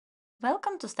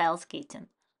Welcome to Style Skating.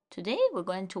 Today we're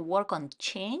going to work on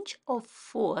change of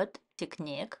foot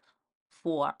technique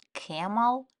for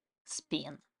camel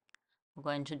spin. We're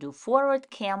going to do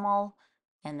forward camel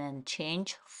and then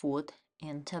change foot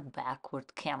into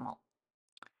backward camel.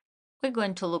 We're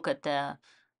going to look at the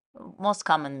most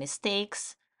common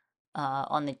mistakes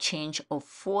on the change of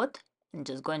foot and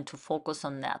just going to focus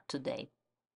on that today.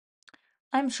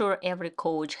 I'm sure every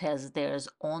coach has their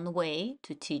own way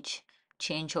to teach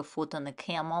change of foot on a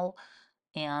camel,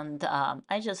 and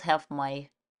I just have my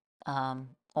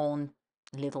own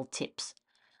little tips.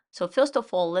 So first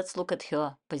of all, let's look at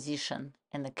her position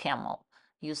in the camel.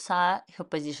 You saw her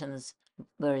position is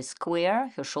very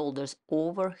square, her shoulders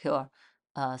over her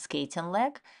skating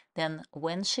leg. Then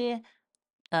when she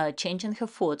changing her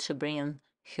foot, she bring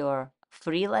her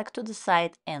free leg to the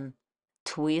side and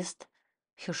twist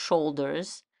her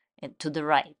shoulders to the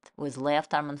right with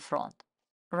left arm in front.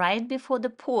 Right before the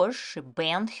push, she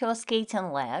bent her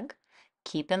skating leg,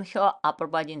 keeping her upper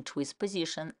body in twist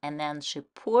position, and then she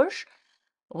push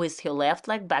with her left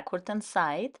leg backward and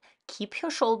side, keep her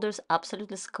shoulders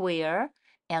absolutely square,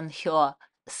 and her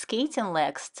skating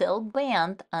leg still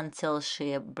bent until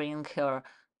she bring her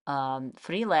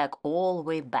free leg all the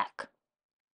way back.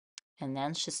 And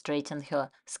then she straightened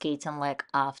her skating leg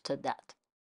after that,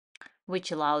 which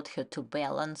allowed her to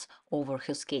balance over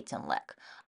her skating leg.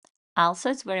 Also,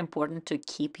 it's very important to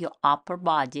keep your upper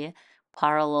body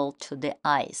parallel to the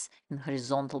ice in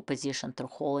horizontal position through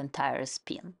whole entire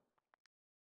spin.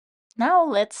 Now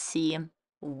let's see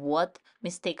what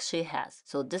mistakes she has.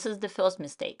 So this is the first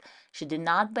mistake. She did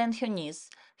not bend her knees,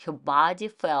 her body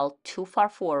fell too far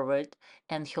forward,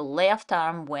 and her left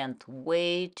arm went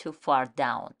way too far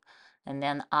down. And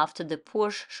then after the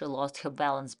push, she lost her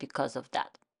balance because of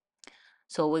that.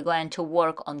 So we're going to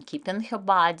work on keeping her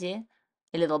body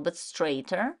a little bit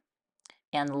straighter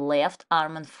and left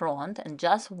arm in front and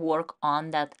just work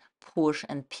on that push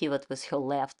and pivot with her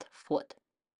left foot.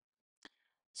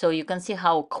 So you can see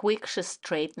how quick she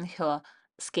straightened her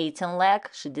skating leg.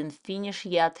 She didn't finish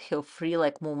yet her free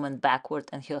leg movement backward,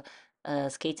 and her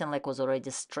skating leg was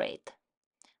already straight.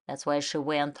 That's why she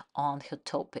went on her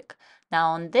toe pick. Now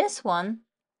on this one,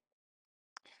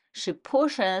 she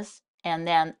pushes and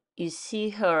then you see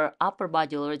her upper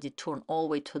body already turn all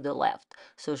the way to the left.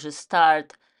 So she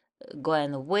start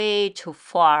going way too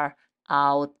far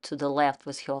out to the left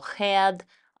with her head,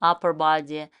 upper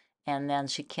body, and then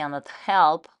she cannot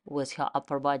help with her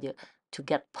upper body to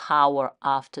get power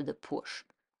after the push.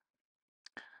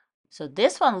 So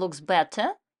this one looks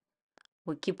better.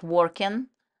 We keep working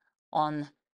on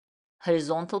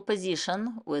horizontal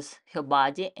position with her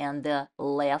body and the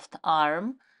left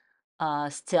arm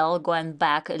still going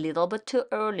back a little bit too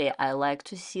early. I like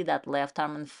to see that left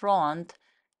arm in front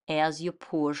as you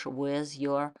push with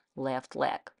your left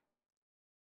leg.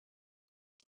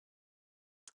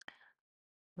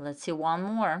 Let's see one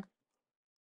more.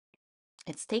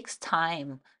 It takes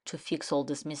time to fix all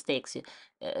these mistakes.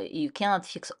 You cannot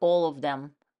fix all of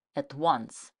them at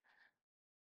once.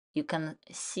 You can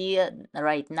see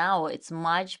right now it's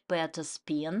much better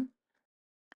spin.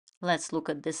 Let's look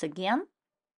at this again.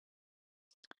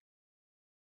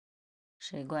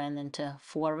 She's going into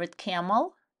forward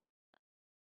camel.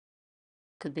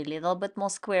 Could be a little bit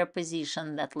more square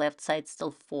position, that left side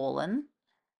still fallen.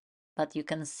 But you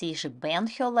can see she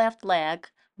bent her left leg,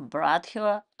 brought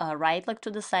her right leg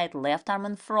to the side, left arm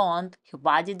in front. Her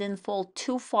body didn't fall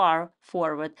too far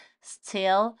forward,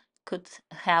 still could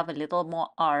have a little more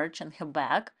arch in her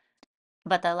back.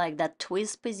 But I like that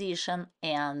twist position,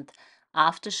 and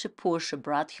after she pushed, she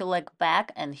brought her leg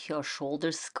back and her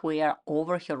shoulders square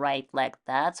over her right leg.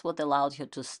 That's what allowed her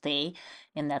to stay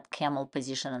in that camel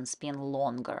position and spin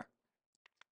longer.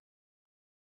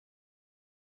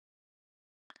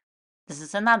 This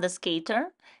is another skater,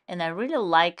 and I really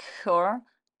like her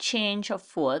change of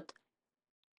foot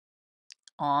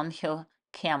on her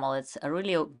camel. It's a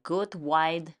really good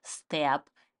wide step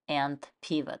and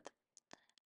pivot.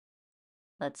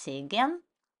 Let's see again.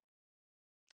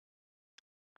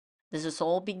 This is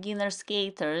all beginner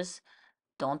skaters.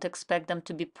 Don't expect them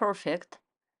to be perfect.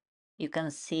 You can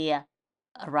see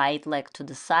right leg to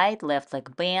the side, left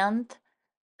leg bent.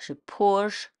 She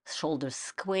push, shoulders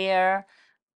square,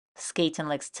 skating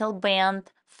leg still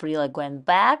bent, free leg went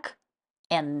back,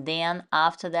 and then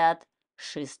after that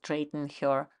she straightened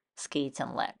her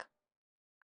skating leg.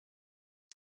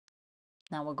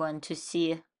 Now we're going to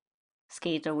see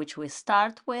skater which we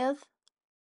start with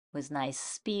nice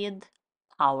speed,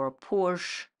 power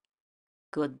push,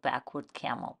 good backward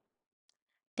camel.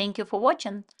 Thank you for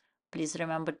watching. Please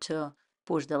remember to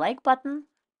push the like button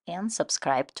and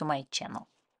subscribe to my channel.